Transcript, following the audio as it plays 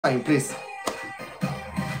please.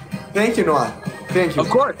 Thank you, Noah. Thank you. Of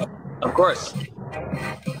course. Of course.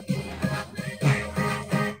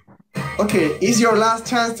 Okay, it's your last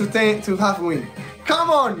chance to have win. Come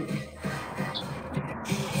on.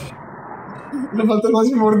 Me falta el más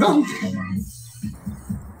importante.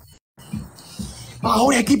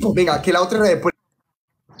 Ahora, equipo. Venga, que la otra era después.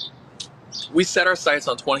 We set our sights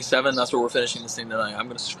on 27. That's where we're finishing this thing tonight. I'm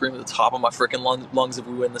going to scream at the top of my freaking lungs if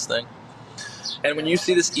we win this thing. And when you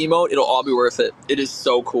see this emote, it'll all be worth it. It is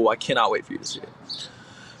so cool. I cannot wait for you to see it.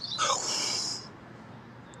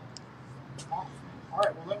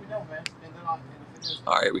 Alright, well let me know, man. And then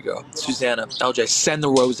Alright, here we go. Susanna, LJ, send the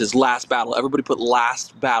roses. Last battle. Everybody put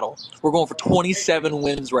last battle. We're going for 27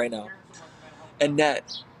 wins right now.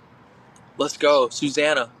 Annette, let's go.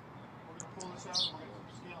 Susanna.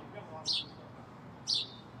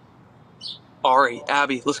 Ari,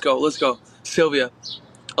 Abby, let's go, let's go. Sylvia,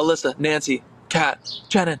 Alyssa, Nancy, Kat,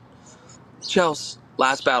 Jenna, Chels,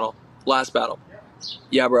 last battle, last battle.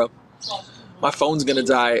 Yeah, bro. My phone's gonna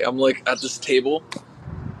die. I'm like at this table.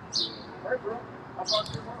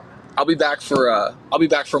 I'll be back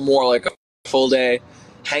for more like a full day,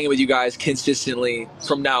 hanging with you guys consistently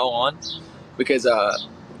from now on, because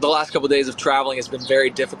the last couple of days of traveling has been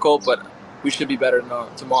very difficult, but we should be better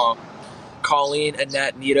tomorrow. Colleen,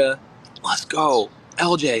 Annette, Nita, let's go.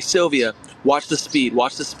 LJ, Sylvia, watch the speed,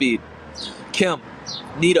 watch the speed. Kim,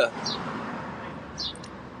 Nita.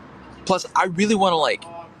 Plus, I really want to like,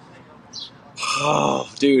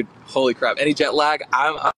 oh, dude, holy crap. Any jet lag?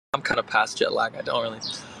 I'm kind of past jet lag. I don't really.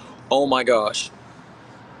 Oh my gosh.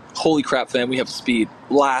 Holy crap, fam. We have speed.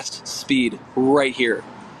 Last speed right here.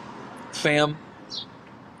 Fam.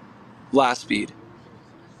 Last speed.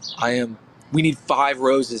 We need 5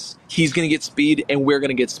 roses. He's going to get speed and we're going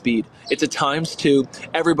to get speed. It's a ×2.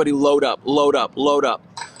 Everybody load up, load up, load up.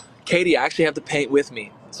 Katie, I actually have to paint with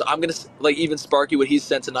me. So I'm going to, like even Sparky, what he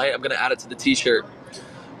sent tonight, I'm going to add it to the t-shirt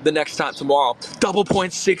the next time tomorrow. Double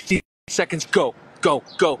point, 60 seconds. Go, go,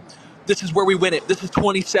 go. This is where we win it. This is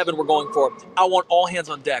 27 we're going for. I want all hands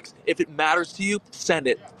on decks. If it matters to you, send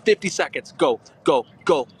it. 50 seconds. Go, go,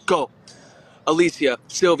 go, go. Alicia,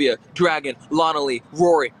 Sylvia, Dragon, Lonely,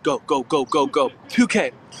 Rory. Go, go, go, go, go.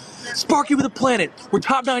 2K. Sparky with a planet. We're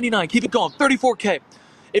top 99. Keep it going. 34K.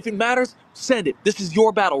 If it matters, send it. This is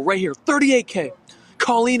your battle right here. 38K.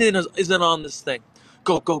 Colleen isn't on this thing.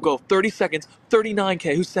 Go, go, go. 30 seconds.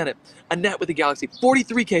 39K. Who sent it? Annette with the Galaxy.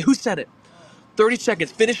 43K. Who sent it? 30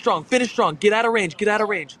 seconds. Finish strong. Finish strong. Get out of range. Get out of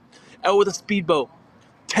range. L with a speedboat.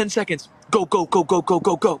 10 seconds. Go, go, go, go, go,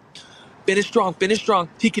 go, go. Finish strong. Finish strong.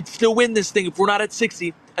 He could still win this thing if we're not at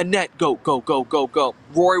 60. Annette. Go, go, go, go, go.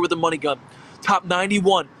 Rory with the money gun. Top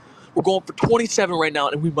 91. We're going for 27 right now,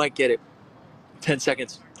 and we might get it. 10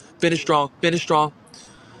 seconds. Finish strong. Finish strong.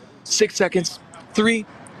 6 seconds. 3.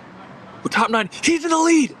 We're top 9. He's in the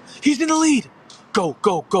lead. He's in the lead. Go,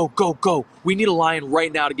 go, go, go, go. We need a lion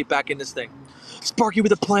right now to get back in this thing. Sparky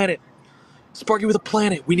with a planet. Sparky with a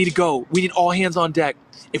planet. We need to go. We need all hands on deck.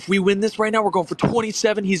 If we win this right now, we're going for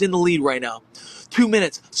 27. He's in the lead right now. 2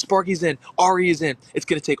 minutes. Sparky's in. Ari is in. It's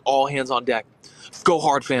going to take all hands on deck. Go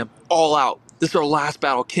hard, fam. All out. This is our last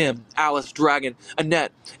battle. Kim, Alice, Dragon,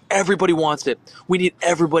 Annette. Everybody wants it. We need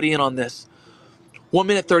everybody in on this. 1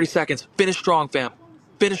 minute, 30 seconds. Finish strong, fam.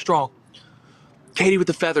 Finish strong. Katie with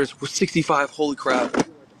the feathers. We're 65. Holy crap.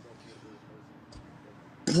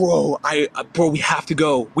 Bro, we have to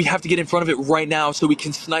go. We have to get in front of it right now so we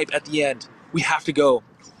can snipe at the end. We have to go.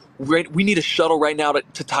 We need a shuttle right now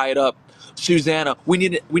to tie it up. Susanna, we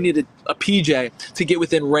need a PJ to get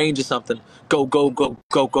within range of something. Go, go, go,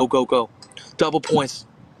 go, go, go, go. Double points.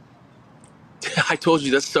 I told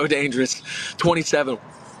you, that's so dangerous. 27.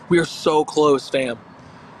 We are so close, fam.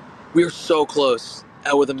 We are so close.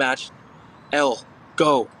 L with a match. L,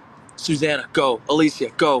 go. Susanna, go.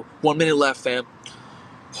 Alicia, go. 1 minute left, fam.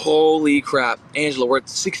 Holy crap. Angela, we're at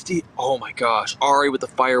 60. Oh my gosh. Ari with the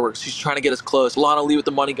fireworks. She's trying to get us close. Lana Lee with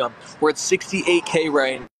the money gun. We're at 68K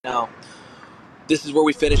right now. This is where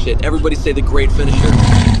we finish it. Everybody say the great finisher.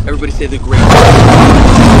 Everybody say the great finisher.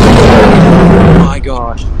 Oh my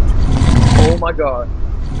gosh. Oh my god.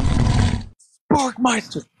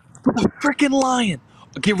 Sparkmeister with a freaking lion.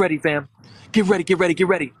 Get ready, fam. Get ready, get ready, get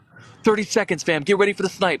ready. 30 seconds, fam. Get ready for the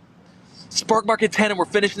snipe. Spark Market 10 and we're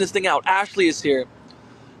finishing this thing out. Ashley is here.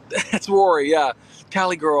 That's Rory, yeah.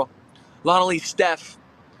 Cali Girl, Lonely, Steph,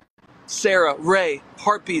 Sarah, Ray,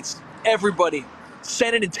 Heartbeats, everybody.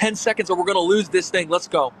 Send it in 10 seconds or we're going to lose this thing. Let's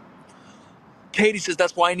go. Katie says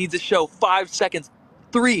that's why I need this show. 5 seconds.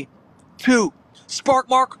 3, 2, Spark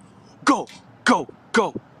Mark. Go, go,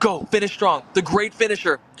 go, go. Finish strong. The great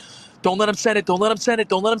finisher. Don't let him send it. Don't let him send it.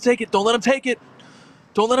 Don't let him take it. Don't let him take it.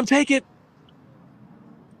 Don't let him take it.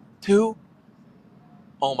 2.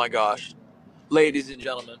 Oh my gosh. Ladies and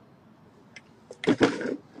gentlemen.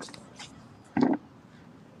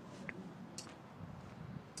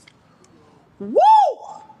 Woo!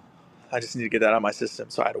 I just need to get that out of my system,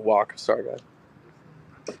 so I had to walk. Sorry, guys.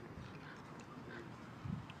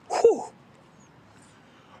 Whew.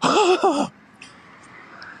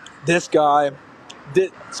 This guy,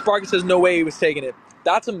 Sparky says no way he was taking it.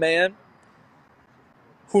 That's a man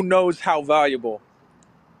who knows how valuable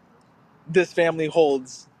this family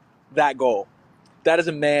holds that goal. That is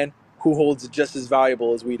a man who holds it just as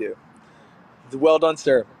valuable as we do. Well done,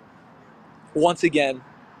 sir. Once again,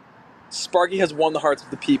 Sparky has won the hearts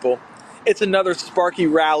of the people. It's another Sparky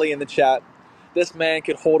rally in the chat. This man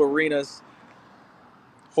could hold arenas.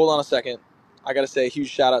 Hold on a second. I gotta say a huge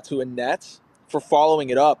shout out to Annette for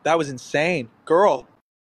following it up. That was insane. Girl,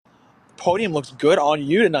 podium looks good on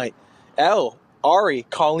you tonight. Elle, Ari,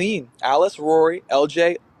 Colleen, Alice, Rory,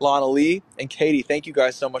 LJ, Lana Lee, and Katie. Thank you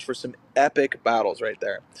guys so much for some epic battles right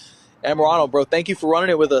there. Amorano, bro, thank you for running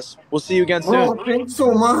it with us. We'll see you again soon. Oh, thanks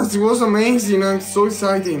so much. It was amazing. I'm so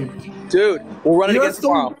exciting. Dude, we'll run it again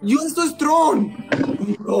tomorrow. You're so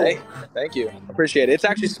strong. Oh. Hey, thank you. Appreciate it. It's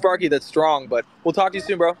actually Sparky that's strong, but we'll talk to you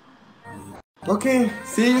soon, bro. Okay,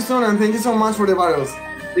 see you soon, and thank you so much for the battles.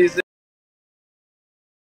 See you soon.